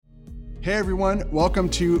Hey everyone, welcome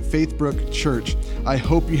to Faithbrook Church. I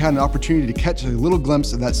hope you had an opportunity to catch a little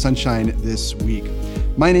glimpse of that sunshine this week.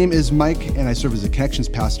 My name is Mike and I serve as a Connections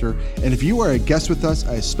Pastor. And if you are a guest with us,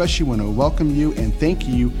 I especially want to welcome you and thank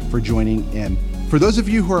you for joining in. For those of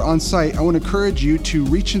you who are on site, I want to encourage you to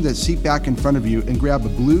reach into the seat back in front of you and grab a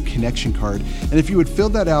blue connection card. And if you would fill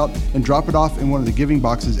that out and drop it off in one of the giving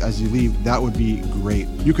boxes as you leave, that would be great.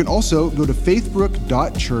 You can also go to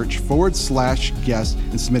faithbrook.church/guest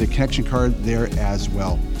and submit a connection card there as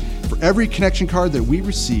well. For every connection card that we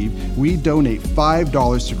receive, we donate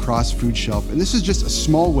 $5 to Cross Food Shelf, and this is just a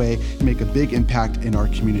small way to make a big impact in our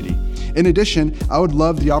community. In addition, I would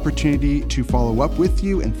love the opportunity to follow up with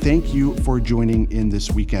you and thank you for joining in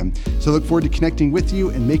this weekend. So I look forward to connecting with you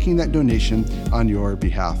and making that donation on your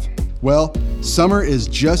behalf. Well, summer is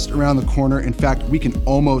just around the corner. In fact, we can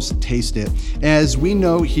almost taste it. As we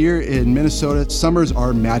know here in Minnesota, summers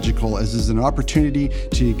are magical as is an opportunity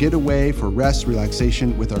to get away for rest,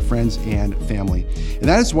 relaxation with our friends and family. And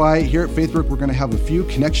that is why here at Faithbrook, we're going to have a few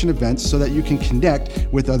connection events so that you can connect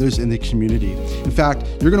with others in the community. In fact,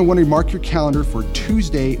 you're going to want to mark your calendar for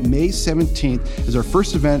Tuesday, May 17th, as our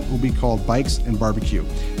first event will be called Bikes and Barbecue.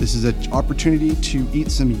 This is an opportunity to eat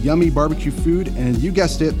some yummy barbecue food, and you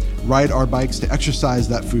guessed it, ride our bikes to exercise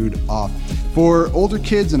that food off. For older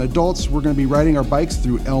kids and adults, we're going to be riding our bikes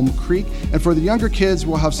through Elm Creek. And for the younger kids,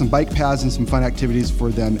 we'll have some bike paths and some fun activities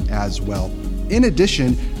for them as well. In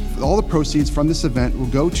addition, all the proceeds from this event will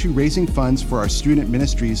go to raising funds for our student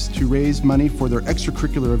ministries to raise money for their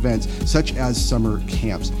extracurricular events, such as summer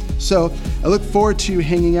camps. So I look forward to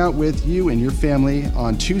hanging out with you and your family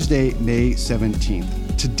on Tuesday, May 17th.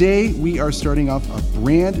 Today, we are starting off a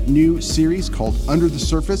brand new series called Under the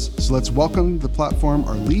Surface. So let's welcome to the platform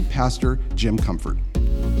our lead pastor, Jim Comfort.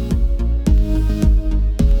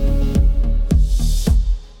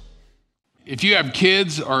 If you have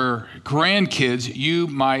kids or grandkids, you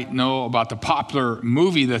might know about the popular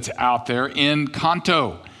movie that's out there,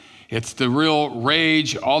 Encanto. It's the real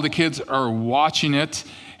rage. All the kids are watching it.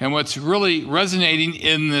 And what's really resonating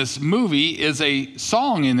in this movie is a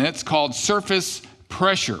song in it. It's called Surface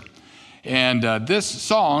Pressure. And this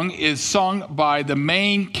song is sung by the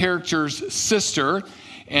main character's sister.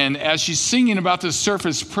 And as she's singing about the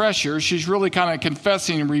surface pressure, she's really kind of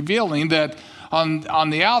confessing and revealing that on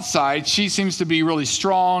the outside, she seems to be really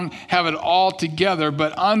strong, have it all together,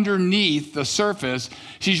 but underneath the surface,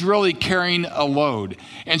 she's really carrying a load.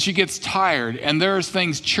 And she gets tired, and there's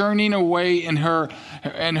things churning away in her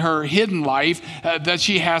hidden life that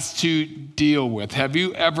she has to deal with. Have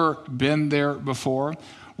you ever been there before?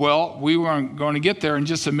 Well, we were going to get there in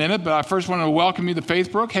just a minute, but I first want to welcome you to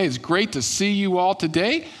Faithbrook. Hey, it's great to see you all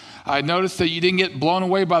today. I noticed that you didn't get blown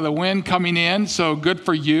away by the wind coming in, so good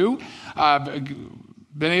for you. I've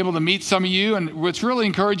been able to meet some of you, and what's really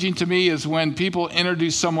encouraging to me is when people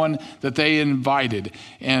introduce someone that they invited,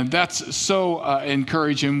 and that's so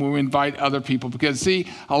encouraging when we invite other people, because see,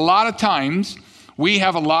 a lot of times we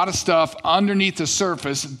have a lot of stuff underneath the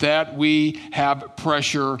surface that we have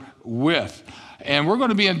pressure with. And we're going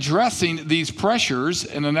to be addressing these pressures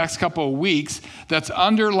in the next couple of weeks that's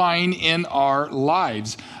underlying in our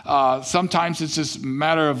lives. Sometimes it's just a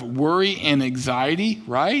matter of worry and anxiety,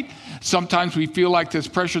 right? Sometimes we feel like this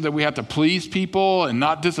pressure that we have to please people and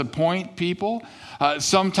not disappoint people.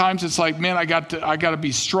 Sometimes it's like, man, I got to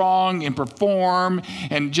be strong and perform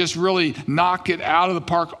and just really knock it out of the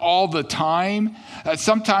park all the time.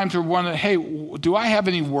 Sometimes we're wondering, hey, do I have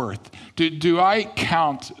any worth? Do I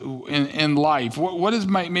count in life? What is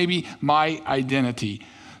maybe my identity?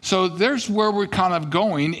 So there's where we're kind of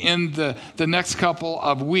going in the next couple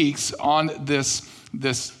of weeks on this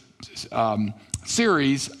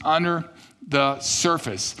series, Under the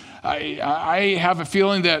Surface. I have a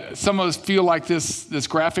feeling that some of us feel like this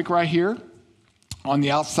graphic right here. On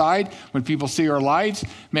the outside, when people see our lives,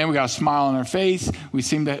 man, we got a smile on our face. We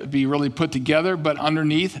seem to be really put together, but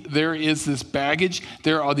underneath there is this baggage.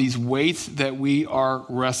 There are these weights that we are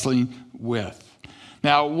wrestling with.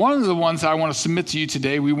 Now, one of the ones I want to submit to you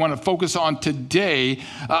today, we want to focus on today,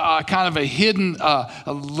 kind of a hidden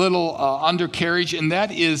little undercarriage, and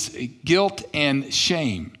that is guilt and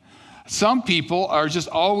shame. Some people are just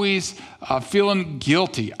always feeling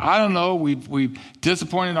guilty. I don't know, we've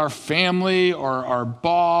disappointed our family or our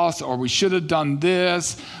boss, or we should have done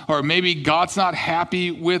this, or maybe God's not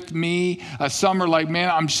happy with me. Some are like, man,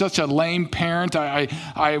 I'm such a lame parent.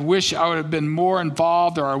 I wish I would have been more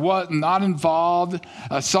involved, or I was not involved.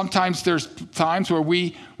 Sometimes there's times where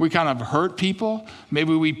we kind of hurt people.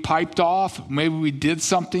 Maybe we piped off. Maybe we did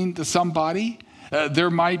something to somebody. There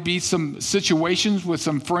might be some situations with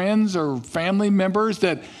some friends or family members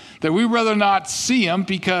that that we rather not see them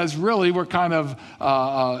because really we're kind of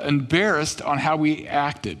embarrassed on how we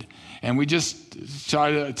acted. And we just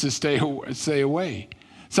try to stay away.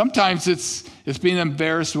 Sometimes it's being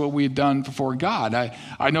embarrassed what we've done before God.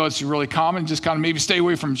 I know it's really common, just kind of maybe stay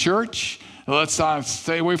away from church. Let's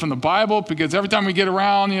stay away from the Bible, because every time we get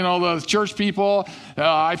around, the church people,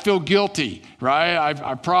 I feel guilty, right?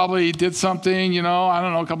 I probably did something, I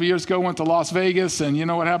don't know, a couple years ago, went to Las Vegas, and you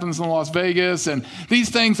know what happens in Las Vegas. And these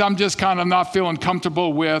things I'm just kind of not feeling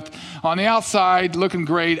comfortable with. On the outside, looking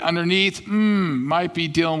great. Underneath, might be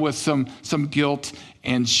dealing with some guilt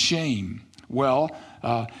and shame. Well,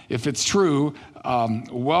 if it's true,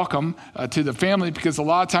 welcome to the family, because a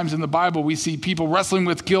lot of times in the Bible we see people wrestling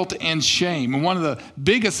with guilt and shame. And one of the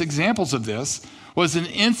biggest examples of this was an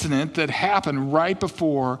incident that happened right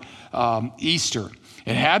before Easter.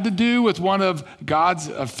 It had to do with one of God's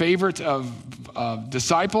favorite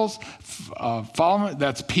disciples, following,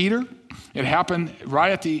 that's Peter. It happened right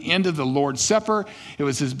at the end of the Lord's Supper. It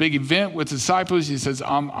was his big event with disciples. He says,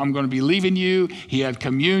 I'm going to be leaving you. He had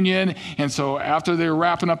communion. And so after they were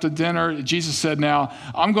wrapping up the dinner, Jesus said, now,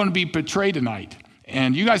 I'm going to be betrayed tonight.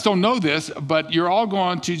 And you guys don't know this, but you're all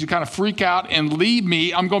going to kind of freak out and leave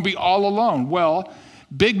me. I'm going to be all alone. Well,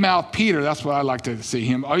 big mouth Peter, that's what I like to see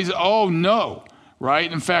him. He said, oh, no.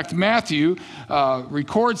 Right? In fact, Matthew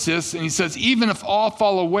records this, and he says, even if all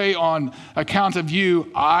fall away on account of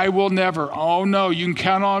you, I will never. Oh, no, you can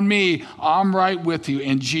count on me. I'm right with you.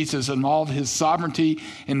 And Jesus, in all of his sovereignty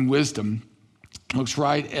and wisdom, looks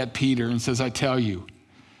right at Peter and says, I tell you,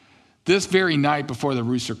 this very night before the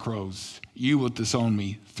rooster crows, you will disown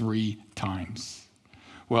me 3 times.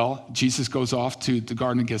 Well, Jesus goes off to the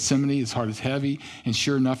Garden of Gethsemane. His heart is heavy, and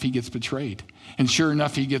sure enough, he gets betrayed. And sure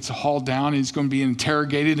enough, he gets hauled down, and he's going to be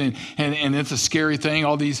interrogated, and it's a scary thing.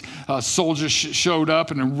 All these soldiers showed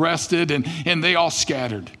up and arrested, and they all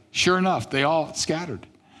scattered. Sure enough, they all scattered.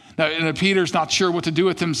 Now, Peter's not sure what to do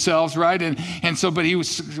with themselves, right? And so, but he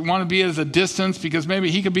wanted to be at a distance because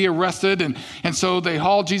maybe he could be arrested. And so they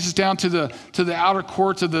haul Jesus down to the outer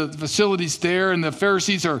courts of the facilities there, and the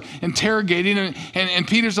Pharisees are interrogating, and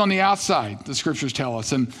Peter's on the outside, the scriptures tell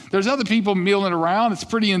us. And there's other people milling around. It's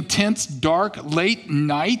pretty intense, dark, late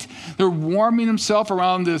night. They're warming themselves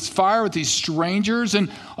around this fire with these strangers,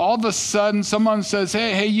 and all of a sudden someone says,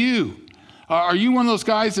 hey, you. Are you one of those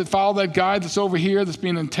guys that follow that guy that's over here that's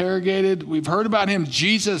being interrogated? We've heard about him,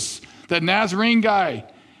 Jesus, that Nazarene guy.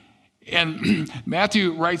 And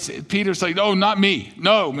Matthew writes, Peter's like, oh, not me.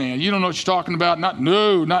 No, man, you don't know what you're talking about. Not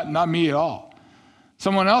me at all.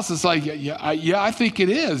 Someone else is like, yeah, I think it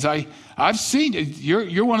is. I've seen it.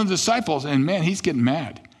 You're one of the disciples. And man, he's getting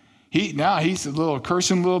mad. He's a little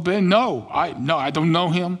cursing a little bit. No, I don't know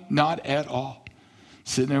him. Not at all.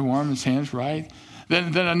 Sitting there warming his hands, right?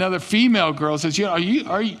 Then another female girl says, do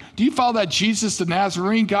you follow that Jesus, the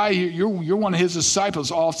Nazarene guy? You're one of his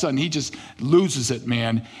disciples. All of a sudden, he just loses it,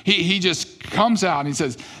 man. He just comes out and he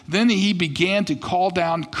says, then he began to call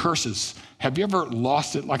down curses. Have you ever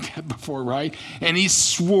lost it like that before, right? And he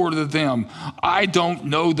swore to them, I don't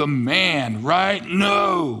know the man, right?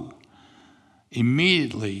 No.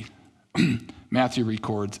 Immediately, Matthew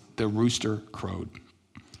records, the rooster crowed.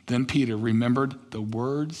 Then Peter remembered the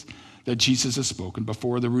words that Jesus has spoken,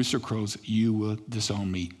 before the rooster crows, you will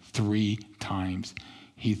disown me 3 times.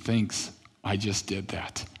 He thinks, I just did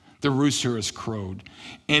that. The rooster has crowed.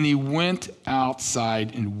 And he went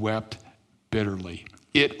outside and wept bitterly.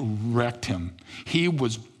 It wrecked him. He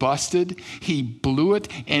was busted. He blew it,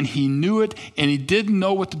 and he knew it, and he didn't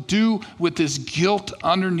know what to do with this guilt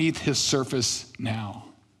underneath his surface now.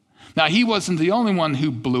 Now, he wasn't the only one who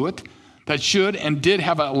blew it. That should and did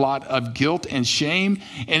have a lot of guilt and shame.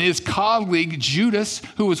 And his colleague Judas,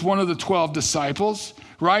 who was one of the 12 disciples,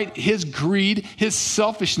 right? His greed, his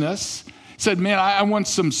selfishness said, man, I want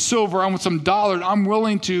some silver, I want some dollars. I'm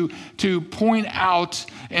willing to point out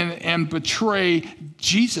and betray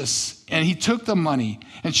Jesus. And he took the money.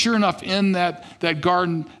 And sure enough, in that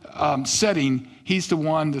garden setting, he's the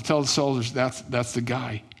one to tell the soldiers, that's the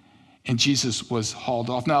guy. And Jesus was hauled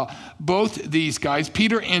off. Now, both these guys,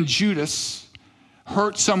 Peter and Judas,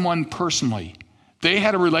 hurt someone personally. They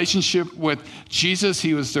had a relationship with Jesus.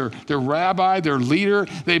 He was their rabbi, their leader.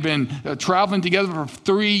 They've been traveling together for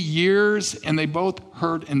 3 years, and they both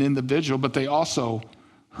hurt an individual, but they also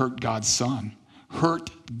hurt God's son, hurt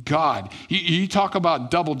God. You talk about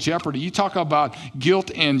double jeopardy. You talk about guilt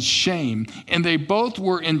and shame, and they both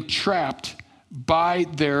were entrapped by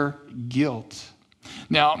their guilt.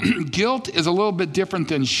 Now, guilt is a little bit different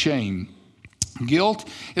than shame. Guilt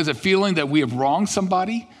is a feeling that we have wronged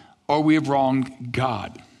somebody or we have wronged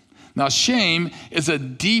God. Now, shame is a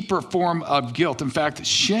deeper form of guilt. In fact,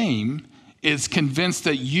 shame is convinced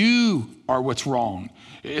that you are what's wrong.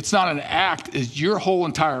 It's not an act, it's your whole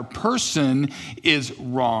entire person is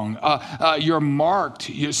wrong. You're marked,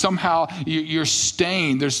 you're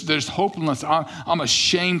stained, there's hopelessness. I'm a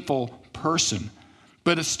shameful person.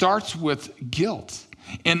 But it starts with guilt.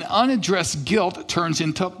 And unaddressed guilt turns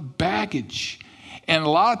into baggage. And a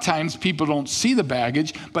lot of times people don't see the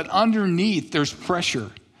baggage, but underneath there's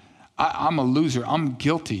pressure. I'm a loser. I'm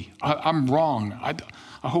guilty. I'm wrong.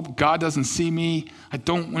 I hope God doesn't see me. I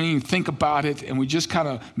don't want to even think about it. And we just kind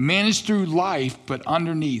of manage through life, but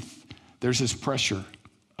underneath there's this pressure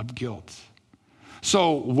of guilt.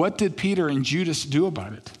 So what did Peter and Judas do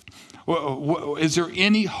about it? Is there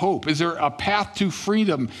any hope? Is there a path to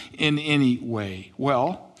freedom in any way?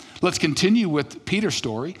 Well, let's continue with Peter's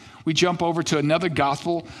story. We jump over to another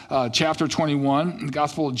gospel, chapter 21, the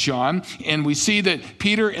Gospel of John, and we see that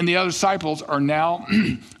Peter and the other disciples are now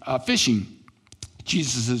fishing.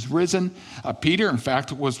 Jesus is risen. Peter, in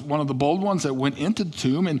fact, was one of the bold ones that went into the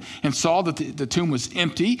tomb and saw that the tomb was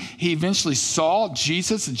empty. He eventually saw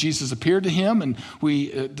Jesus, and Jesus appeared to him, and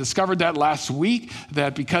we discovered that last week,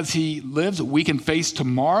 that because he lives, we can face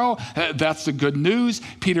tomorrow. That's the good news.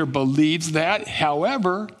 Peter believes that.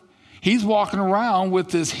 However, he's walking around with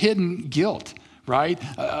this hidden guilt, right?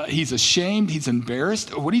 He's ashamed. He's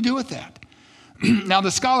embarrassed. What do you do with that? Now, the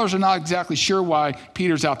scholars are not exactly sure why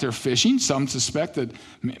Peter's out there fishing. Some suspect that,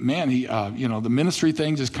 man, the ministry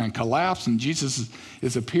thing just kind of collapsed and Jesus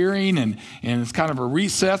is appearing and it's kind of a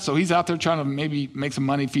reset. So he's out there trying to maybe make some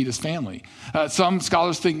money, feed his family. Some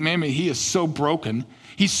scholars think, man, he is so broken.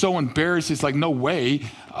 He's so embarrassed. He's like, no way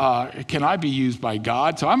can I be used by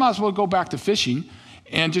God. So I might as well go back to fishing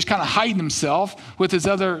and just kind of hide himself with his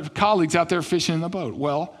other colleagues out there fishing in the boat.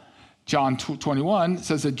 Well, John 21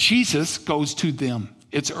 says that Jesus goes to them.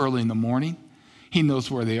 It's early in the morning. He knows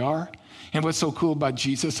where they are. And what's so cool about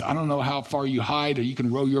Jesus, I don't know how far you hide or you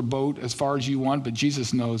can row your boat as far as you want, but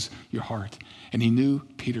Jesus knows your heart. And he knew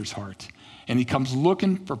Peter's heart. And he comes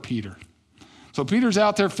looking for Peter. So Peter's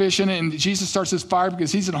out there fishing, and Jesus starts his fire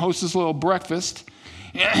because he's going to host this little breakfast.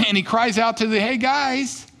 And he cries out to hey,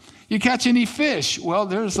 guys, you catch any fish? Well,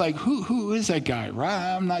 there's like, who is that guy?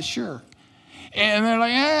 Right? I'm not sure. And they're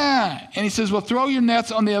like, And he says, well, throw your nets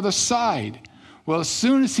on the other side. Well, as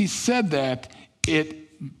soon as he said that,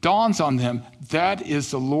 it dawns on them, that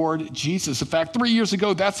is the Lord Jesus. In fact, 3 years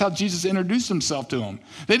ago, that's how Jesus introduced himself to them.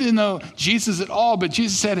 They didn't know Jesus at all, but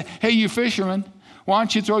Jesus said, hey, you fishermen, why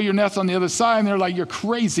don't you throw your nets on the other side? And they're like, you're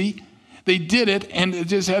crazy. They did it, and it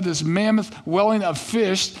just had this mammoth welling of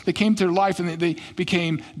fish that came to their life, and they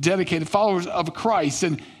became dedicated followers of Christ.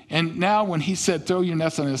 And now when he said, throw your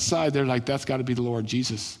nets on the side, they're like, that's got to be the Lord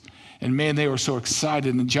Jesus. And man, they were so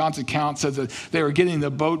excited. And John's account says that they were getting the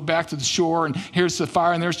boat back to the shore, and here's the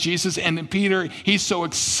fire, and there's Jesus. And then Peter, he's so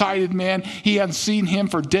excited, man. He hadn't seen him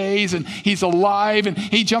for days, and he's alive. And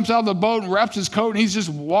he jumps out of the boat and wraps his coat, and he's just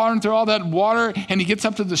watering through all that water, and he gets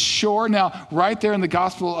up to the shore. Now, right there in the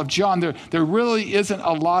Gospel of John, there really isn't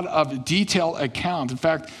a lot of detailed account. In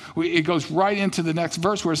fact, it goes right into the next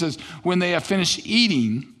verse where it says, when they have finished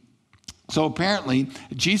eating. So apparently,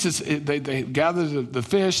 Jesus, they gathered the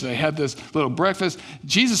fish, they had this little breakfast.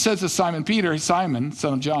 Jesus says to Simon Peter, Simon,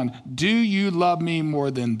 son of John, do you love me more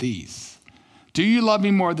than these? Do you love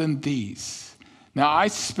me more than these? Now, I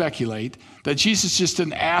speculate that Jesus just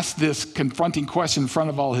didn't ask this confronting question in front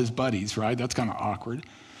of all his buddies, right? That's kind of awkward.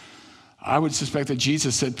 I would suspect that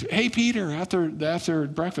Jesus said, hey, Peter, after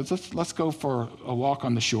breakfast, let's go for a walk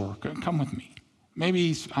on the shore. Come with me. Maybe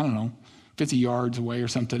he's, 50 yards away or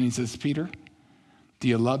something. He says, Peter, do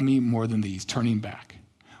you love me more than these? Turning back.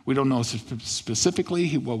 We don't know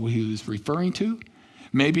specifically what he was referring to.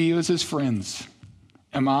 Maybe it was his friends.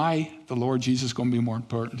 Am I, the Lord Jesus, going to be more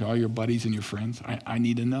important to all your buddies and your friends? I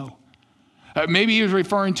need to know. Maybe he was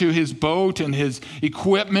referring to his boat and his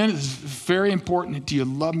equipment. It's very important. Do you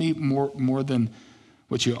love me more than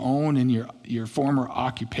what you own in your former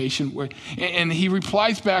occupation? And he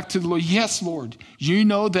replies back to the Lord, yes, Lord, you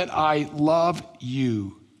know that I love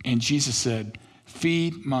you. And Jesus said,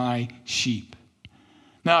 feed my sheep.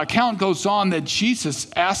 Now, account goes on that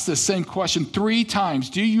Jesus asked the same question 3 times.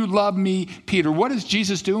 Do you love me, Peter? What is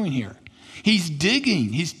Jesus doing here? He's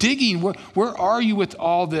digging. Where are you with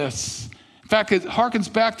all this? In fact, it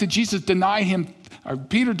harkens back to Jesus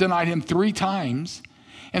Peter denied him 3 times.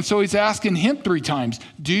 And so he's asking him 3 times,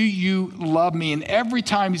 do you love me? And every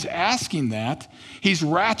time he's asking that, he's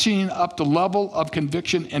ratcheting up the level of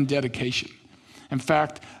conviction and dedication. In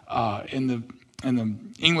fact, in the the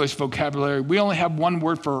English vocabulary, we only have one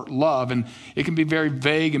word for love, and it can be very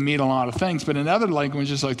vague and mean a lot of things. But in other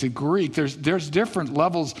languages like the Greek, there's different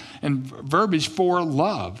levels and verbiage for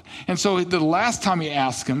love. And so the last time he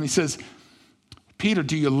asked him, he says, Peter,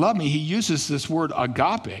 do you love me? He uses this word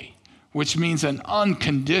agape, which means an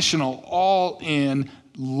unconditional, all-in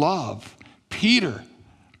love. Peter,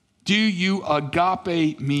 do you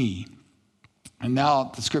agape me? And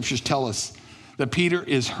now the scriptures tell us that Peter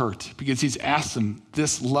is hurt because he's asked him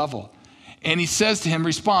this level. And he says to him,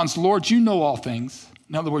 responds, Lord, you know all things.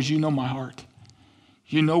 In other words, you know my heart.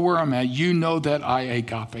 You know where I'm at. You know that I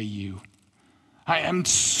agape you. I am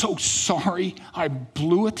so sorry I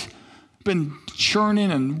blew it. Been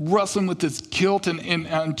churning and wrestling with this guilt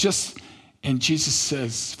and Jesus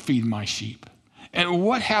says, feed my sheep. And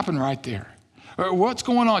what happened right there? What's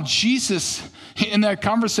going on? Jesus, in that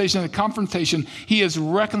conversation, the confrontation, he is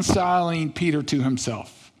reconciling Peter to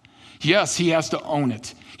himself. Yes, he has to own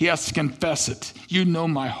it. He has to confess it. You know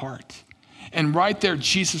my heart. And right there,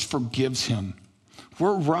 Jesus forgives him.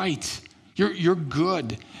 We're right. You're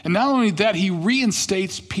good. And not only that, he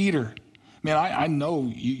reinstates Peter. Man, I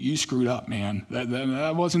know you screwed up, man.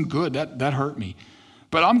 That wasn't good. That hurt me.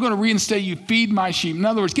 But I'm going to reinstate you. Feed my sheep. In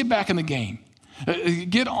other words, get back in the game.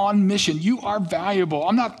 Get on mission. You are valuable.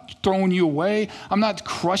 I'm not throwing you away. I'm not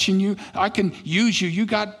crushing you. I can use you. You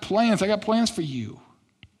got plans. I got plans for you.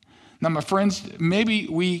 Now, my friends, maybe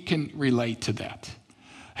we can relate to that.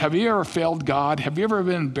 Have you ever failed God? Have you ever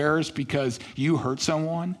been embarrassed because you hurt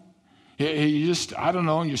someone? You just, I don't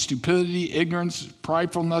know, your stupidity, ignorance,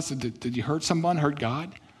 pridefulness, did you hurt someone, hurt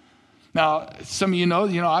God? Now, some of you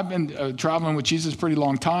know, I've been traveling with Jesus a pretty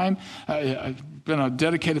long time. I've been a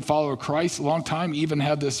dedicated follower of Christ a long time, even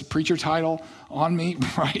had this preacher title on me,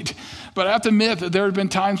 right? But I have to admit that there have been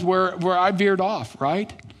times where I veered off,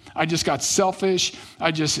 right? I just got selfish.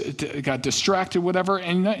 I just got distracted, whatever.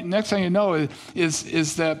 And next thing you know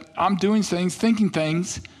is that I'm doing things, thinking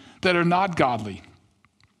things that are not godly.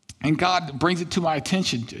 And God brings it to my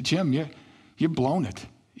attention. Jim, you've blown it.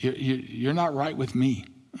 You're not right with me.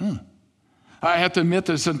 I have to admit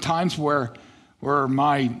there's some times where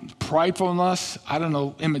my pridefulness, I don't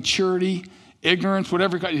know, immaturity, ignorance,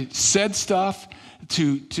 whatever, said stuff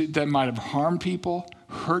that might have harmed people,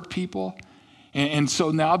 hurt people. And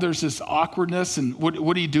so now there's this awkwardness, and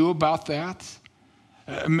what do you do about that?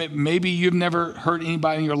 Maybe you've never hurt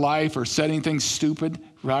anybody in your life or said anything stupid,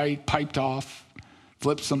 right? Piped off,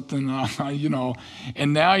 flipped something,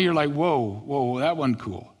 and now you're like, whoa, that wasn't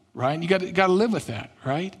cool, right? You got to live with that,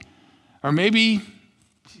 right? Or maybe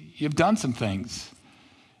you've done some things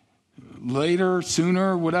later,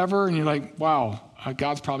 sooner, whatever, and you're like, wow,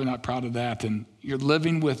 God's probably not proud of that, and you're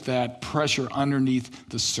living with that pressure underneath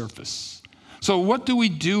the surface. So what do we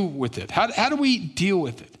do with it? How do we deal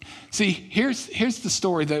with it? See, here's the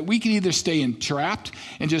story that we can either stay entrapped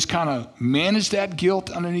and just kind of manage that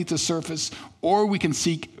guilt underneath the surface, or we can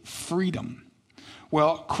seek freedom.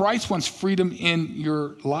 Well, Christ wants freedom in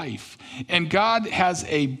your life. And God has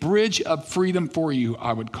a bridge of freedom for you,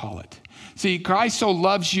 I would call it. See, Christ so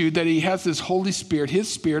loves you that he has this Holy Spirit, his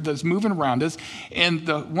Spirit that's moving around us. And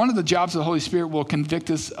one of the jobs of the Holy Spirit will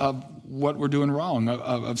convict us of what we're doing wrong,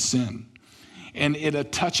 of sin. And it'll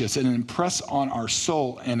touch us and impress on our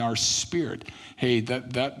soul and our spirit. Hey,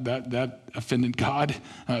 that offended God.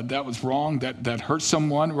 That was wrong. That hurt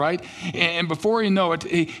someone, right? And before you know it,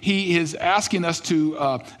 he is asking us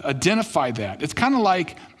to identify that. It's kind of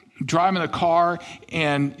like driving a car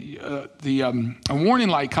and a warning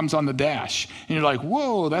light comes on the dash. And you're like,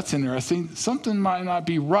 whoa, that's interesting. Something might not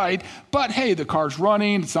be right. But hey, the car's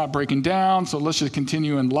running. It's not breaking down. So let's just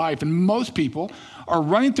continue in life. And most people are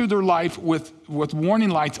running through their life with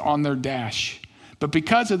warning lights on their dash. But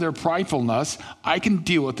because of their pridefulness, I can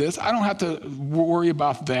deal with this. I don't have to worry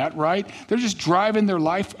about that, right? They're just driving their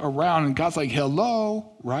life around, and God's like,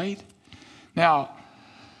 hello, right? Now,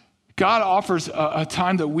 God offers a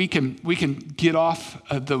time that we can get off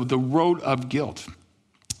the road of guilt.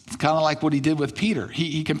 It's kind of like what he did with Peter.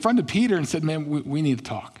 He confronted Peter and said, man, we need to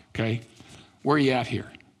talk, okay? Where are you at here?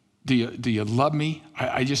 Do you love me?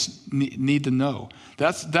 I just need to know.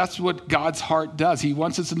 That's what God's heart does. He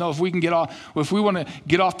wants us to know if we want to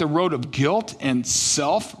get off the road of guilt and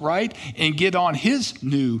self, right? And get on his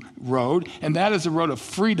new road, and that is the road of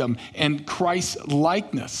freedom and Christ's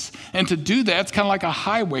likeness. And to do that, it's kind of like a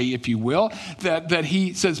highway, if you will, that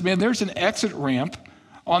he says, man, there's an exit ramp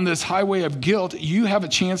on this highway of guilt. You have a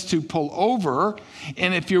chance to pull over.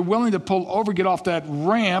 And if you're willing to pull over, get off that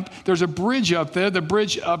ramp, there's a bridge up there, the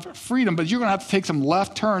bridge of freedom. But you're going to have to take some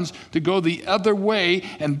left turns to go the other way.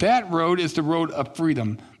 And that road is the road of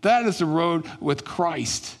freedom. That is the road with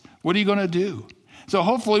Christ, What are you going to do? So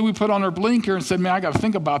hopefully we put on our blinker and said, man, I got to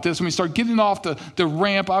think about this. And we start getting off the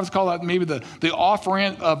ramp. I would call that maybe the off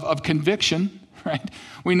ramp of conviction, right?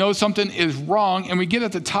 We know something is wrong, and we get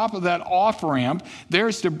at the top of that off ramp.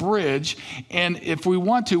 There's the bridge. And if we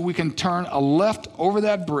want to, we can turn a left over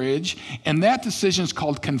that bridge. And that decision is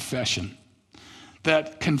called confession.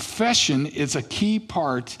 That confession is a key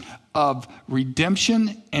part of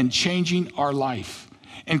redemption and changing our life.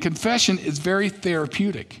 And confession is very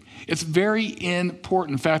therapeutic. It's very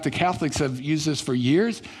important. In fact, the Catholics have used this for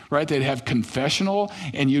years, right? They'd have confessional,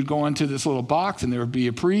 and you'd go into this little box, and there would be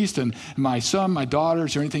a priest, and my son, my daughter,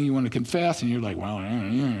 is there anything you want to confess? And you're like, well,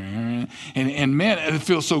 and man, it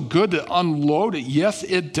feels so good to unload it. Yes,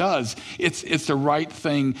 it does. It's the right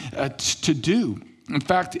thing to do. In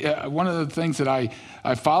fact, one of the things that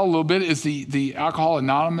I follow a little bit is the Alcohol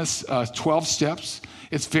Anonymous 12 steps.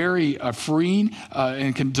 It's very freeing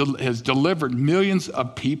and has delivered millions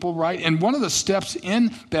of people, right? And one of the steps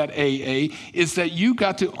in that AA is that you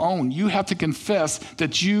got to own, you have to confess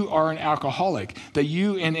that you are an alcoholic, that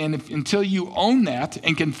you, until you own that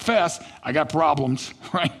and confess, I got problems,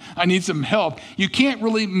 right? I need some help. You can't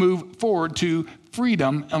really move forward to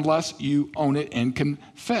freedom unless you own it and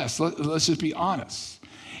confess. Let's just be honest.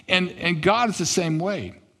 And God is the same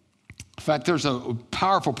way. In fact, there's a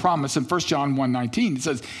powerful promise in 1 John 1:19. It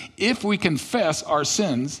says, if we confess our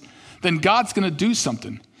sins, then God's going to do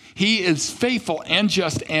something. He is faithful and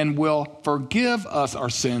just and will forgive us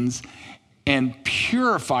our sins and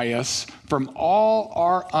purify us from all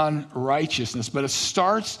our unrighteousness. But it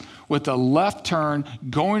starts with a left turn,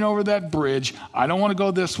 going over that bridge. I don't want to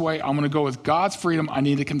go this way. I'm going to go with God's freedom. I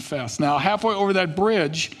need to confess. Now, halfway over that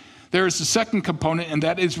bridge, there is the second component, and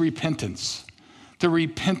that is repentance. To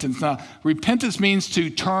repentance. Now, repentance means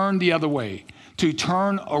to turn the other way, to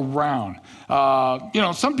turn around.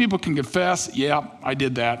 Some people can confess, yeah, I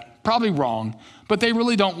did that. Probably wrong, but they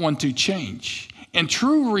really don't want to change. And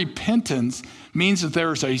true repentance means that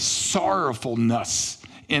there's a sorrowfulness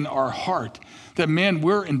in our heart. That, man,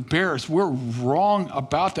 we're embarrassed. We're wrong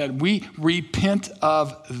about that. We repent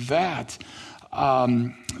of that.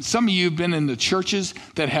 Some of you have been in the churches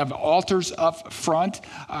that have altars up front.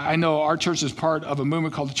 I know our church is part of a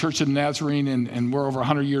movement called the Church of the Nazarene, and we're over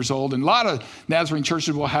 100 years old. And a lot of Nazarene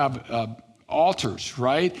churches will have altars,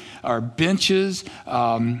 right? Or benches.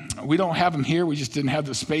 We don't have them here. We just didn't have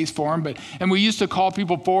the space for them. And we used to call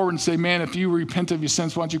people forward and say, man, if you repent of your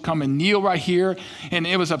sins, why don't you come and kneel right here? And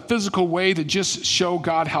it was a physical way to just show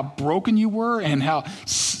God how broken you were and how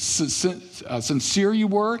sincere you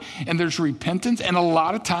were. And there's repentance. And a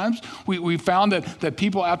lot of times we found that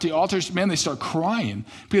people at the altars, man, they start crying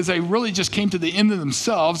because they really just came to the end of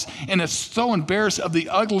themselves and it's so embarrassed of the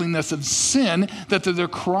ugliness of sin that they're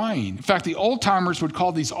crying. In fact, the old timers would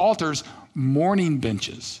call these altars mourning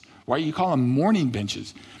benches. Why do you call them mourning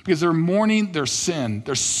benches? Because they're mourning their sin.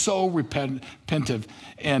 They're so repentive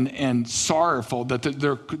and sorrowful that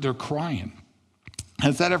they're crying.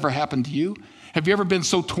 Has that ever happened to you? Have you ever been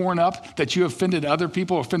so torn up that you offended other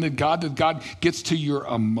people, offended God, that God gets to your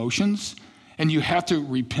emotions and you have to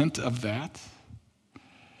repent of that?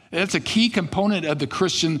 That's a key component of the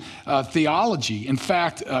Christian theology. In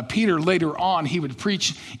fact, Peter later on, he would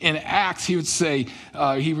preach in Acts, he would say,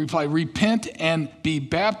 he replied, repent and be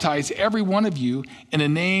baptized, every one of you, in the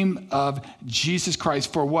name of Jesus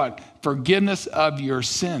Christ for what? Forgiveness of your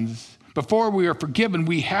sins. Before we are forgiven,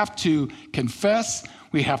 we have to confess,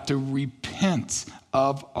 we have to repent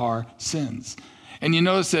of our sins. And you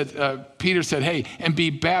notice that Peter said, hey, and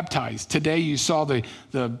be baptized. Today you saw the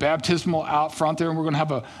baptismal out front there, and we're going to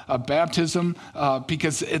have a baptism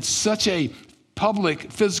because it's such a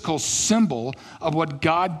public physical symbol of what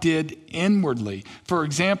God did inwardly. For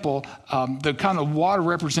example, the kind of water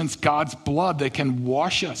represents God's blood that can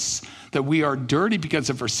wash us, that we are dirty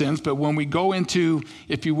because of our sins. But when we go into,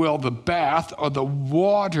 if you will, the bath or the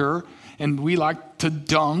water, and we like to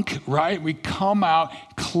dunk, right? We come out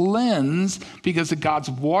cleansed because of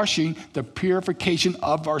God's washing, the purification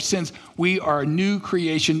of our sins. We are a new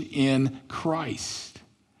creation in Christ.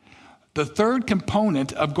 The third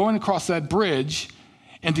component of going across that bridge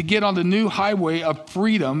and to get on the new highway of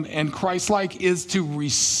freedom and Christ-like is to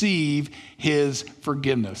receive his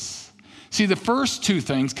forgiveness. See, the first two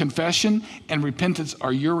things, confession and repentance,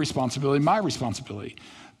 are your responsibility, my responsibility.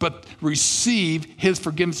 But receive his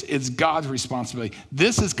forgiveness is God's responsibility.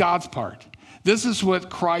 This is God's part. This is what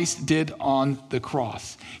Christ did on the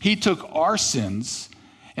cross. He took our sins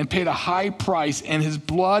and paid a high price, and his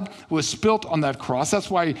blood was spilt on that cross. That's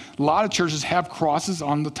why a lot of churches have crosses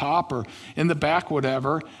on the top or in the back,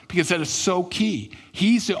 whatever, because that is so key.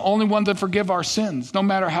 He's the only one to forgive our sins, no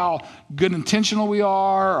matter how good intentional we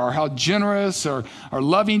are or how generous or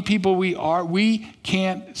loving people we are. We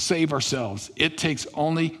can't save ourselves. It takes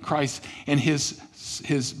only Christ, and his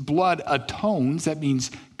blood atones, that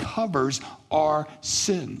means covers our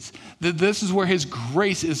sins. This is where his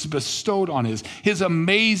grace is bestowed on us, his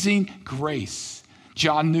amazing grace.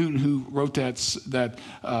 John Newton, who wrote that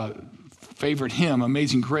favorite hymn,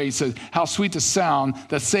 Amazing Grace, says, how sweet the sound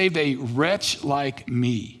that saved a wretch like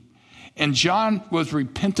me. And John was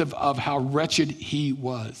repentant of how wretched he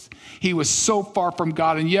was. He was so far from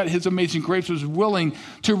God, and yet his amazing grace was willing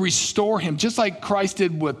to restore him, just like Christ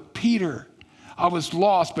did with Peter. I was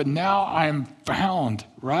lost, but now I am found,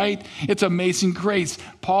 right? It's amazing grace.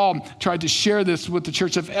 Paul tried to share this with the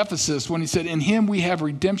church of Ephesus when he said, in him we have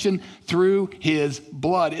redemption through his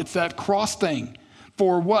blood. It's that cross thing.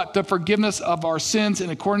 For what? The forgiveness of our sins in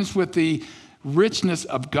accordance with the richness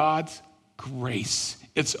of God's grace.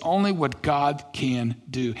 It's only what God can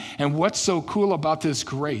do. And what's so cool about this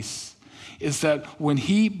grace is that when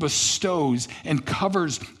he bestows and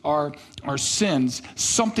covers our sins,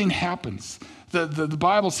 something happens. The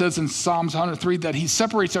Bible says in Psalms 103 that he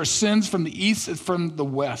separates our sins from the east and from the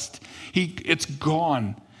west. It's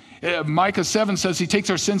gone. Micah 7 says he takes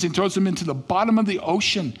our sins and throws them into the bottom of the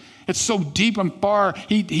ocean. It's so deep and far,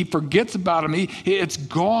 he forgets about them. It's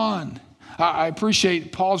gone. I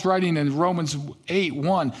appreciate Paul's writing in Romans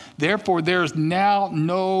 8:1. Therefore, there is now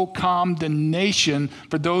no condemnation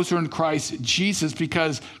for those who are in Christ Jesus,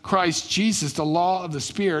 because Christ Jesus, the law of the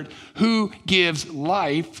Spirit, who gives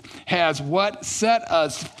life, has what? Set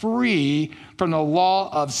us free from the law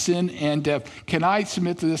of sin and death. Can I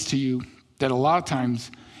submit this to you, that a lot of times,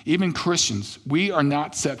 even Christians, we are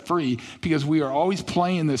not set free because we are always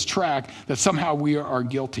playing this track that somehow we are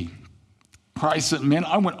guilty. Christ said, man,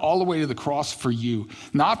 I went all the way to the cross for you,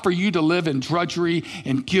 not for you to live in drudgery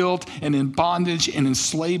and guilt and in bondage and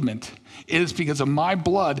enslavement. It is because of my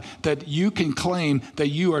blood that you can claim that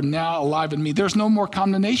you are now alive in me. There's no more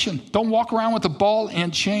condemnation. Don't walk around with a ball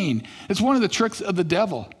and chain. It's one of the tricks of the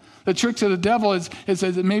devil. The tricks of the devil is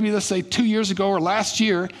that maybe, let's say 2 years ago or last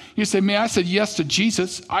year, you say, man, I said yes to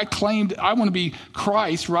Jesus. I claimed I want to be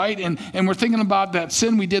Christ, right? And we're thinking about that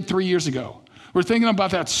sin we did 3 years ago. We're thinking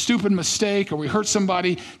about that stupid mistake, or we hurt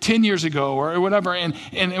somebody 10 years ago or whatever, and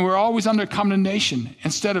we're always under condemnation.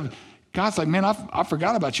 Instead of, God's like, man, I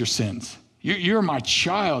forgot about your sins. You're my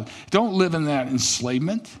child. Don't live in that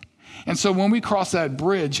enslavement. And so when we cross that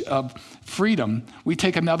bridge of freedom, we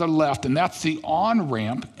take another left, and that's the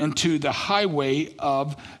on-ramp into the highway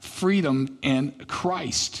of freedom in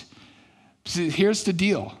Christ. See, here's the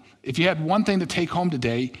deal. If you had one thing to take home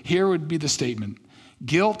today, here would be the statement.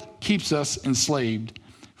 Guilt keeps us enslaved.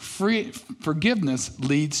 Forgiveness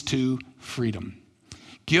leads to freedom.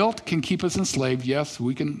 Guilt can keep us enslaved. Yes,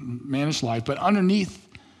 we can manage life, but underneath,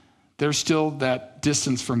 there's still that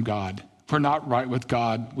distance from God. We're not right with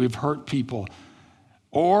God. We've hurt people.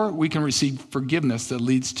 Or we can receive forgiveness that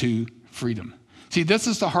leads to freedom. See, this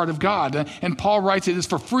is the heart of God. And Paul writes, it is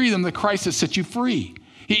for freedom that Christ has set you free.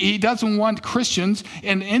 He doesn't want Christians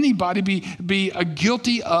and anybody be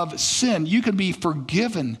guilty of sin. You can be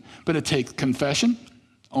forgiven, but it takes confession,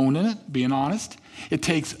 owning it, being honest. It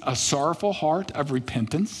takes a sorrowful heart of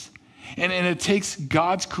repentance. And it takes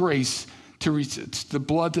God's grace to the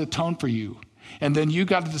blood to atone for you. And then you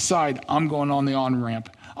got to decide, I'm going on the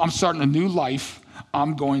on-ramp. I'm starting a new life.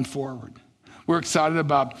 I'm going forward. We're excited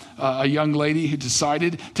about a young lady who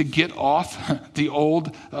decided to get off the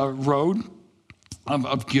old road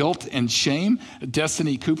of guilt and shame.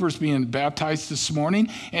 Destiny Cooper's being baptized this morning,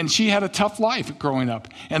 and she had a tough life growing up.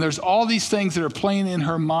 And there's all these things that are playing in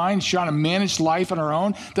her mind. She's trying to manage life on her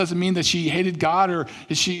own. Doesn't mean that she hated God or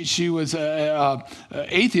she was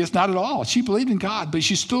atheist, not at all. She believed in God, but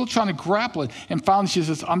she's still trying to grapple it. And finally she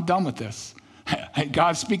says, I'm done with this.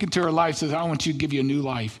 God speaking to her life says, I want you to give you a new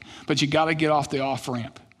life, but you got to get off the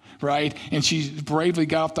off-ramp. Right? And she bravely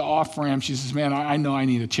got off the off-ramp. She says, man, I know I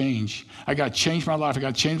need a change. I got to change my life. I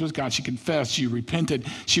got to change with God. She confessed. She repented.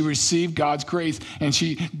 She received God's grace. And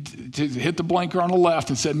she hit the blinker on the left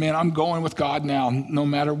and said, man, I'm going with God now, no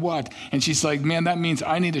matter what. And she's like, man, that means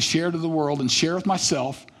I need to share to the world and share with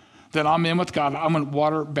myself that I'm in with God. I'm in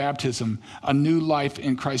water baptism, a new life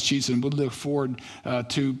in Christ Jesus. And we'll look forward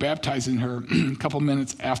to baptizing her a couple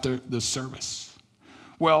minutes after the service.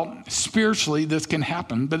 Well, spiritually, this can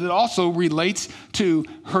happen, but it also relates to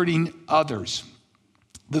hurting others.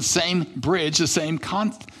 The same bridge, the same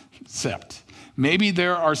concept. Maybe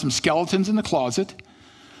there are some skeletons in the closet,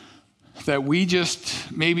 that we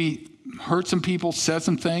just maybe hurt some people, said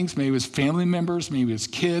some things, maybe it was family members, maybe it was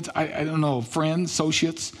kids, I don't know, friends,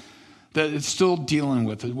 associates, that it's still dealing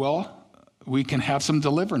with it. Well, we can have some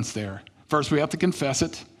deliverance there. First, we have to confess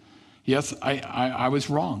it. Yes, I was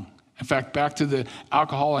wrong. In fact, back to the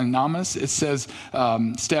Alcohol Anonymous, it says,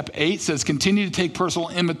 step 8 says, continue to take personal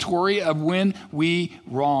inventory of when we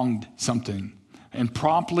wronged something and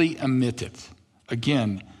promptly admit it.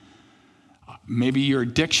 Again, maybe your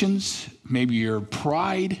addictions, maybe your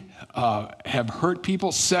pride have hurt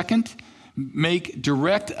people. Second, make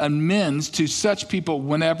direct amends to such people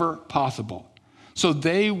whenever possible. So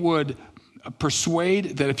they would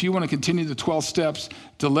persuade that if you want to continue the 12 steps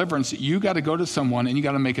deliverance, you got to go to someone and you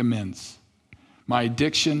got to make amends. My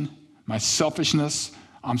addiction, my selfishness,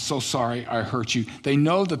 I'm so sorry I hurt you. They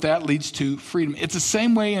know that leads to freedom. It's the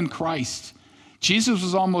same way in Christ. Jesus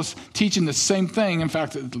was almost teaching the same thing. In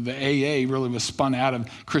fact, the AA really was spun out of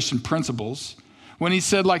Christian principles when he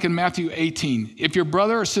said, like in Matthew 18, if your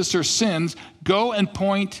brother or sister sins, go and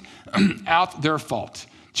point out their fault.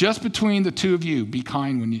 Just between the two of you, be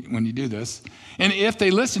kind when you do this. And if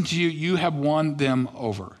they listen to you, you have won them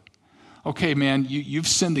over. Okay, man, you've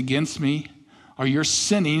sinned against me, or you're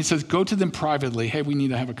sinning. He says, go to them privately. Hey, we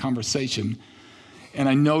need to have a conversation. And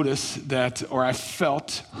I noticed that, or I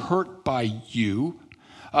felt hurt by you.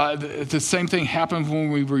 The same thing happened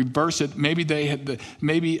when we reverse it. Maybe they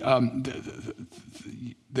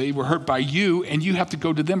were hurt by you, and you have to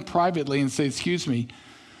go to them privately and say, excuse me,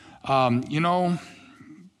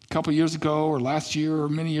 a couple years ago or last year or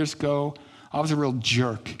many years ago, I was a real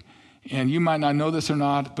jerk. And you might not know this or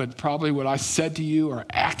not, but probably what I said to you or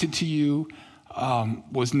acted to you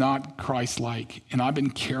was not Christ-like. And I've been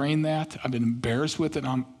carrying that. I've been embarrassed with it.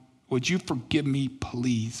 Would you forgive me,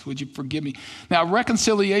 please? Would you forgive me? Now,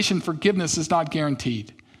 reconciliation, forgiveness is not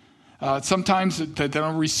guaranteed. Sometimes they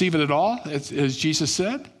don't receive it at all, as Jesus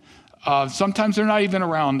said. Sometimes they're not even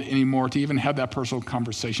around anymore to even have that personal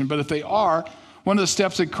conversation. But if they are, one of the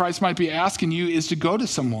steps that Christ might be asking you is to go to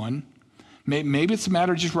someone. Maybe it's a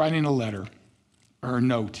matter of just writing a letter or a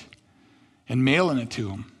note and mailing it to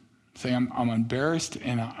them. Say, I'm embarrassed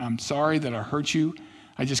and I'm sorry that I hurt you.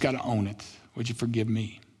 I just got to own it. Would you forgive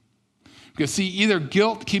me? Because see, either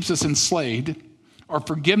guilt keeps us enslaved or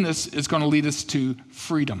forgiveness is going to lead us to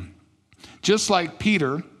freedom. Just like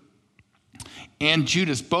Peter and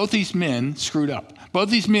Judas, both these men screwed up. Both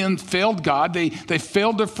these men failed God. They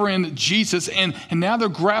failed their friend Jesus, and now they're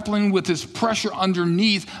grappling with this pressure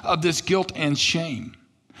underneath of this guilt and shame.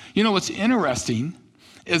 You know what's interesting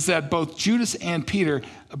is that both Judas and Peter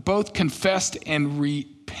both confessed and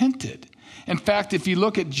repented. In fact, if you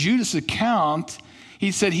look at Judas' account,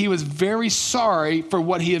 he said he was very sorry for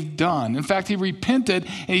what he had done. In fact, he repented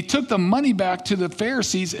and he took the money back to the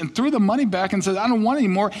Pharisees and threw the money back and said, I don't want it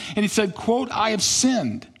anymore. And he said, quote, I have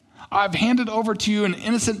sinned. I've handed over to you an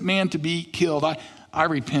innocent man to be killed. I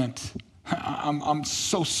repent. I'm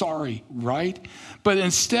so sorry, right? But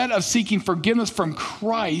instead of seeking forgiveness from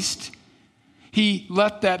Christ, he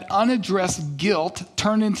let that unaddressed guilt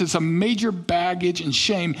turn into some major baggage and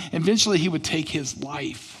shame. Eventually, he would take his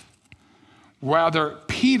life. Rather,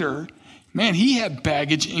 Peter, man, he had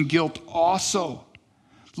baggage and guilt also.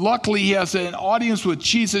 Luckily, he has an audience with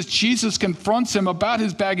Jesus. Jesus confronts him about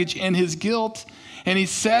his baggage and his guilt. And he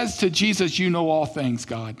says to Jesus, you know all things,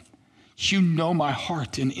 God. You know my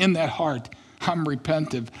heart. And in that heart, I'm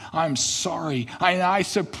repentant. I'm sorry. I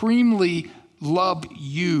supremely love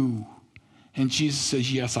you. And Jesus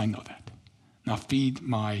says, yes, I know that. Now feed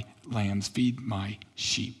my lambs, feed my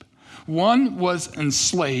sheep. One was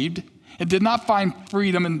enslaved and did not find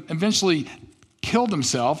freedom and eventually killed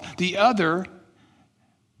himself. The other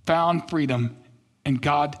found freedom, and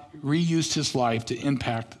God reused his life to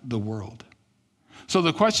impact the world. So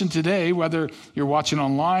the question today, whether you're watching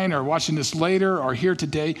online or watching this later or here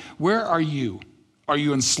today, where are you? Are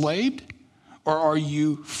you enslaved or are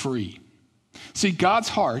you free? See, God's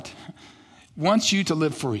heart wants you to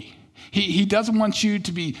live free. He doesn't want you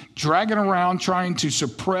to be dragging around trying to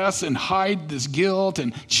suppress and hide this guilt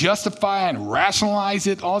and justify and rationalize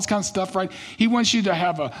it, all this kind of stuff, right? He wants you to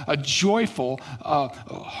have a joyful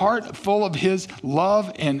heart full of his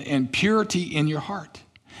love and purity in your heart.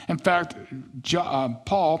 In fact,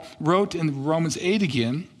 Paul wrote in Romans 8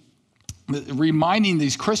 again, reminding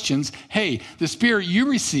these Christians, hey, the Spirit you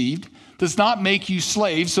received does not make you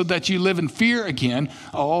slaves so that you live in fear again.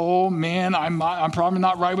 Oh man, I'm probably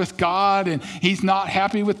not right with God and he's not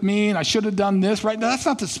happy with me and I should have done this, right? No, that's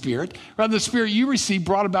not the Spirit. Rather, the Spirit you received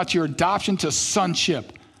brought about your adoption to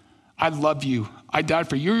sonship. I love you. I died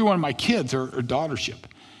for you. You're one of my kids or daughtership.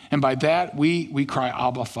 And by that, we cry,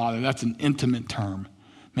 Abba, Father. That's an intimate term.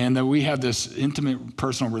 Man, that we have this intimate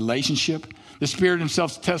personal relationship. The Spirit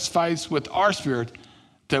himself testifies with our spirit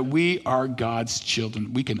that we are God's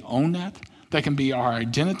children. We can own that. That can be our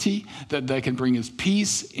identity, that can bring us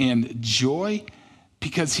peace and joy,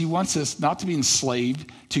 because he wants us not to be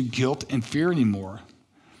enslaved to guilt and fear anymore,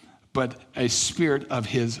 but a spirit of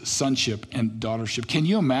his sonship and daughtership. Can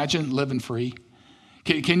you imagine living free?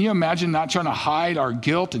 Can you imagine not trying to hide our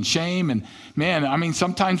guilt and shame? And man, I mean,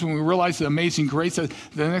 sometimes when we realize the amazing grace, the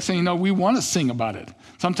next thing you know, we want to sing about it.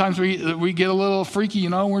 Sometimes we get a little freaky, you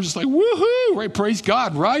know, we're just like, woohoo, right? Praise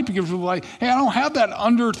God, right? Because we're like, hey, I don't have that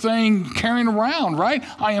under thing carrying around, right?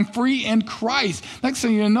 I am free in Christ. Next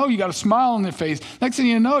thing you know, you got a smile on your face. Next thing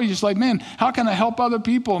you know, you're just like, man, how can I help other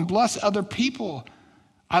people and bless other people?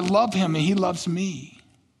 I love him and he loves me.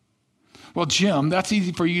 Well, Jim, that's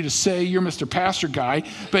easy for you to say. You're Mr. Pastor guy.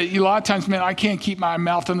 But a lot of times, man, I can't keep my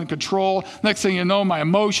mouth under control. Next thing you know, my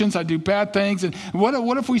emotions, I do bad things. And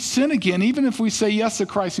what if we sin again, even if we say yes to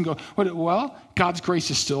Christ and go, well, God's grace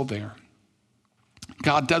is still there.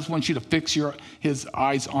 God does want you to fix his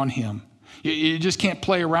eyes on him. You just can't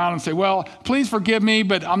play around and say, well, please forgive me,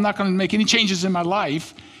 but I'm not going to make any changes in my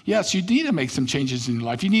life. Yes, you need to make some changes in your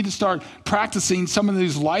life. You need to start practicing some of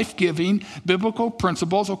these life-giving biblical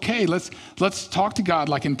principles. Okay, let's talk to God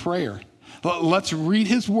like in prayer. Let's read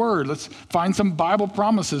his word. Let's find some Bible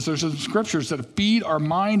promises. There's some scriptures that feed our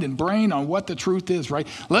mind and brain on what the truth is, right?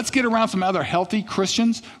 Let's get around some other healthy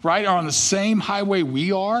Christians, right, are on the same highway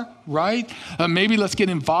we are, right? Maybe let's get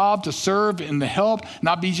involved to serve and to help,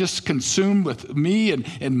 not be just consumed with me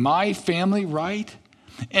and my family, right?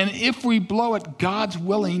 And if we blow it, God's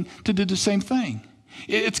willing to do the same thing.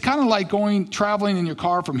 It's kind of like traveling in your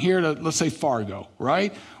car from here to, let's say, Fargo,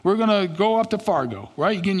 right? We're going to go up to Fargo,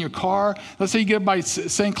 right? You get in your car. Let's say you get by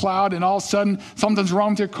St. Cloud, and all of a sudden something's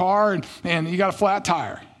wrong with your car, and you got a flat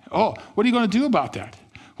tire. Oh, what are you going to do about that?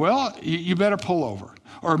 Well, you better pull over.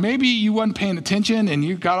 Or maybe you weren't paying attention, and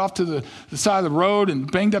you got off to the side of the road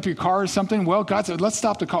and banged up your car or something. Well, God said, let's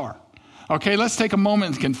stop the car. Okay, let's take a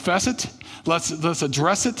moment and confess it. Let's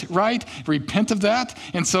address it, right? Repent of that.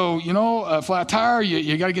 And so, a flat tire,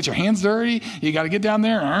 you got to get your hands dirty. You got to get down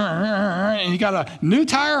there, and you got a new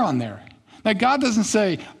tire on there. Now, God doesn't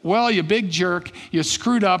say, well, you big jerk, you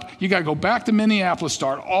screwed up, you got to go back to Minneapolis,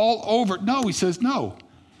 start all over. No, he says, no.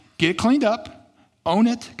 Get cleaned up, own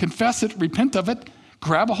it, confess it, repent of it,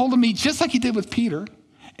 grab a hold of me, just like he did with Peter,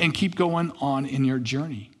 and keep going on in your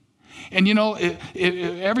journey. And,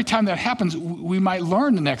 every time that happens, we might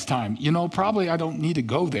learn the next time, probably I don't need to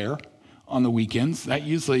go there on the weekends. That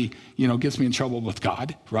usually, gets me in trouble with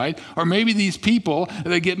God, right? Or maybe these people,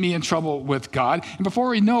 they get me in trouble with God. And before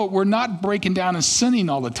we know it, we're not breaking down and sinning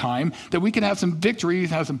all the time, that we can have some victory,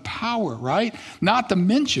 have some power, right? Not to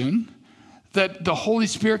mention that the Holy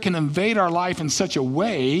Spirit can invade our life in such a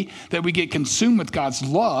way that we get consumed with God's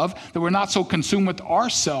love, that we're not so consumed with our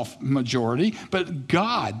self-majority, but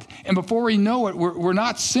God. And before we know it, we're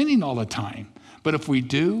not sinning all the time. But if we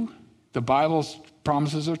do, the Bible's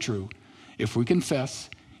promises are true. If we confess,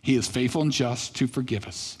 he is faithful and just to forgive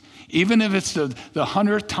us. Even if it's the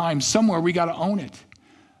 100th time somewhere, we got to own it.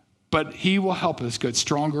 But he will help us get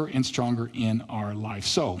stronger and stronger in our life.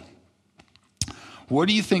 So, what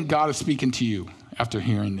do you think God is speaking to you after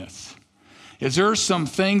hearing this? Is there some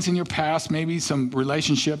things in your past, maybe some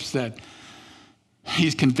relationships that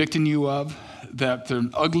he's convicting you of, that there's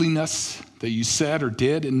an ugliness that you said or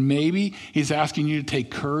did, and maybe he's asking you to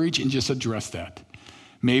take courage and just address that?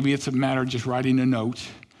 Maybe it's a matter of just writing a note,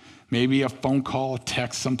 maybe a phone call, a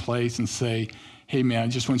text someplace, and say, hey, man, I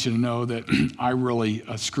just want you to know that I really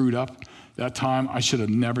screwed up that time. I should have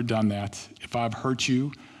never done that. If I've hurt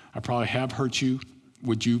you, I probably have hurt you.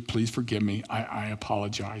 Would you please forgive me? I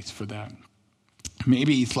apologize for that.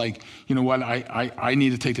 Maybe it's like, you know what, I need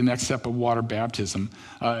to take the next step of water baptism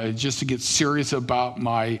just to get serious about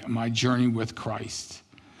my journey with Christ.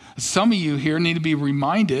 Some of you here need to be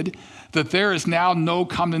reminded that there is now no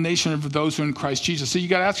condemnation for those who are in Christ Jesus. So you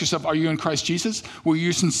got to ask yourself, are you in Christ Jesus? Were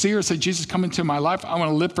you sincere? Say, Jesus, come into my life. I want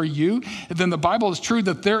to live for you. And then the Bible is true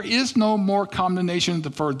that there is no more condemnation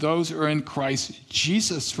for those who are in Christ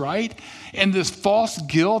Jesus, right? And this false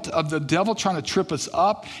guilt of the devil trying to trip us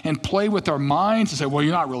up and play with our minds and say, well,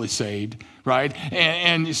 you're not really saved, right?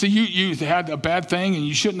 And so you had a bad thing and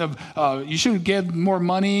you shouldn't have given more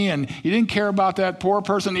money and you didn't care about that poor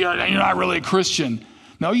person. You're not really a Christian.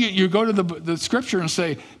 No, you go to the scripture and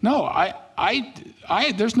say, no,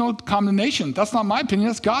 there's no condemnation. That's not my opinion.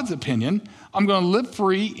 That's God's opinion. I'm going to live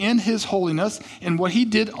free in his holiness and what he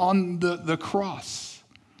did on the cross.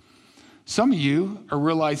 Some of you are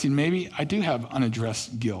realizing maybe I do have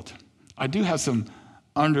unaddressed guilt. I do have some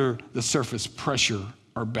under the surface pressure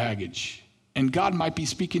our baggage. And God might be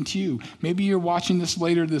speaking to you. Maybe you're watching this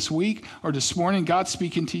later this week or this morning, God's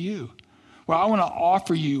speaking to you. Well, I want to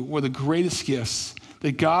offer you one of the greatest gifts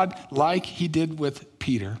that God, like he did with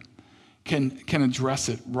Peter, can address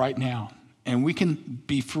it right now. And we can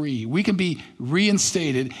be free. We can be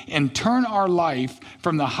reinstated and turn our life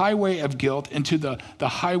from the highway of guilt into the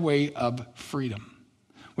highway of freedom.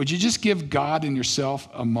 Would you just give God and yourself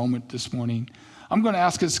a moment this morning? I'm going to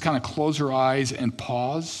ask us to kind of close our eyes and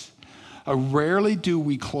pause. Rarely do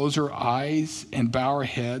we close our eyes and bow our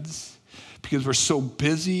heads because we're so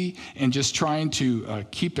busy and just trying to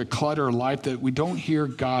keep the clutter of life that we don't hear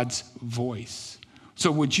God's voice.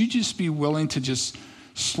 So would you just be willing to just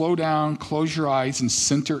slow down, close your eyes, and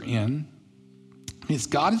center in? Because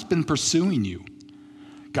God has been pursuing you.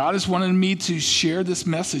 God has wanted me to share this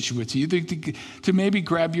message with you, to maybe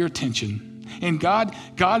grab your attention. And God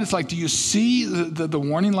is like, do you see the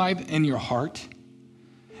warning light in your heart?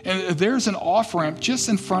 And there's an off-ramp just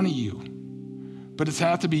in front of you. But it's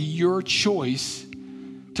had to be your choice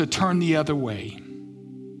to turn the other way.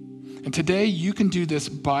 And today you can do this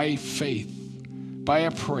by faith, by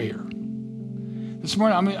a prayer. This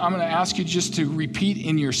morning I'm going to ask you just to repeat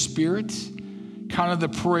in your spirit kind of the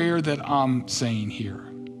prayer that I'm saying here.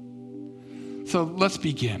 So let's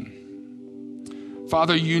begin.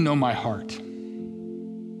 Father, you know my heart.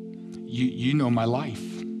 You know my life.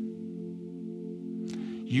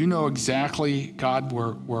 You know exactly, God,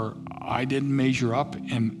 where I didn't measure up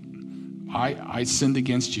and I sinned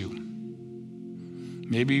against you.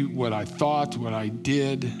 Maybe what I thought, what I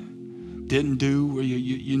didn't do,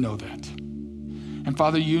 you know that. And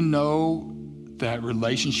Father, you know that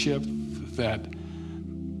relationship that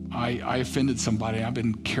I offended somebody. I've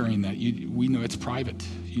been carrying that. We know it's private.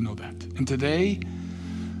 You know that. And today,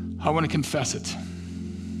 I want to confess it.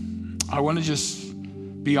 I want to just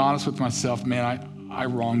be honest with myself. Man, I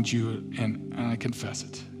wronged you, and I confess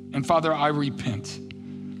it. And Father, I repent.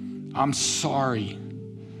 I'm sorry.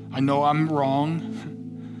 I know I'm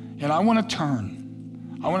wrong, and I want to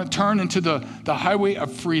turn. I want to turn into the highway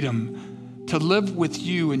of freedom to live with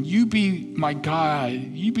you, and you be my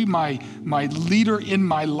guide. You be my leader in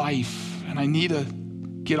my life, and I need to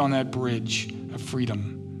get on that bridge of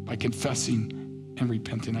freedom by confessing and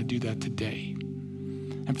repenting. I do that today.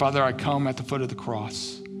 And Father, I come at the foot of the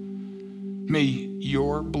cross. May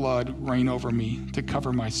your blood reign over me to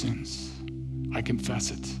cover my sins. I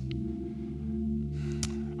confess it.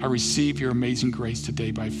 I receive your amazing grace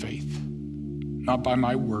today by faith, not by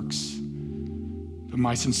my works, but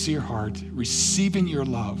my sincere heart, receiving your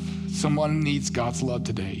love. Someone needs God's love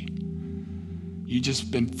today. You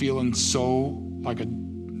just been feeling so like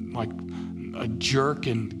a jerk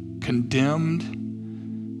and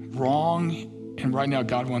condemned, wrong, and right now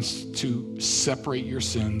God wants to separate your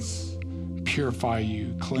sins, purify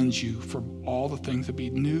you, cleanse you for all the things that be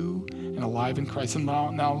new and alive in Christ. And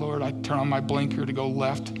now, Lord, I turn on my blinker to go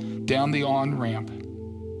left down the on-ramp.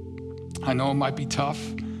 I know it might be tough.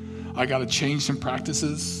 I got to change some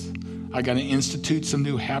practices. I got to institute some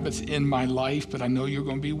new habits in my life, but I know you're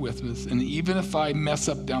going to be with us. And even if I mess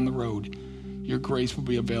up down the road, your grace will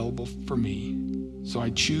be available for me. So I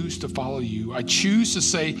choose to follow you. I choose to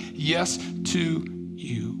say yes to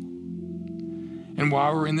you. And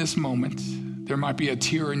while we're in this moment, there might be a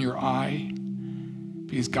tear in your eye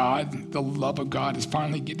because God, the love of God is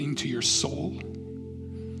finally getting to your soul.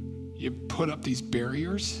 You put up these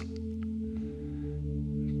barriers.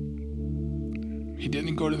 He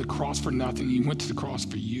didn't go to the cross for nothing. He went to the cross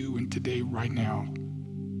for you. And today, right now,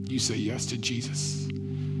 you say yes to Jesus.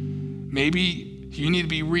 Maybe you need to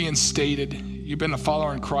be reinstated. You've been a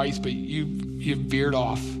follower in Christ, but you've veered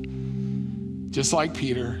off. Just like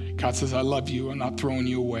Peter, God says, I love you. I'm not throwing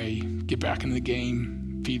you away. Get back in the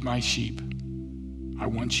game. Feed my sheep. I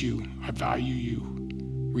want you. I value you.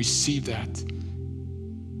 Receive that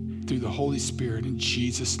through the Holy Spirit in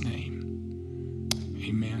Jesus' name.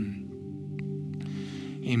 Amen.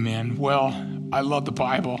 Amen. Well, I love the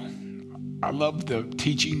Bible. I love the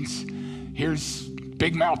teachings. Here's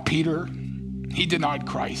Big Mouth Peter. He denied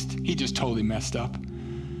Christ. He just totally messed up.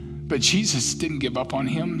 But Jesus didn't give up on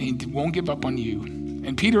him. He won't give up on you.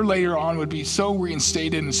 And Peter later on would be so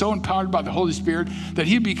reinstated and so empowered by the Holy Spirit that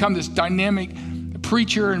he'd become this dynamic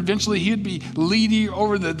preacher, and eventually he'd be leading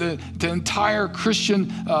over the entire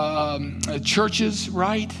Christian churches,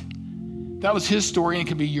 right? That was his story, and it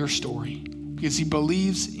can be your story because he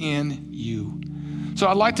believes in you. So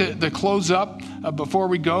I'd like to close up before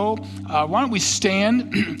we go. Why don't we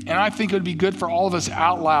stand? And I think it would be good for all of us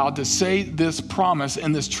out loud to say this promise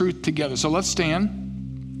and this truth together. So let's stand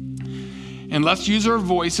and let's use our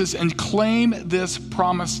voices and claim this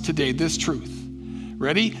promise today, this truth.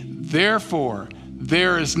 Ready? Therefore,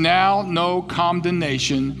 there is now no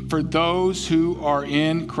condemnation for those who are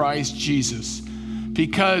in Christ Jesus.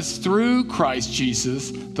 Because through Christ Jesus,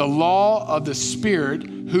 the law of the Spirit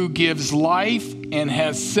who gives life and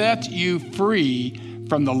has set you free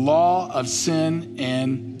from the law of sin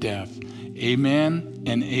and death. Amen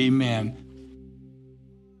and amen.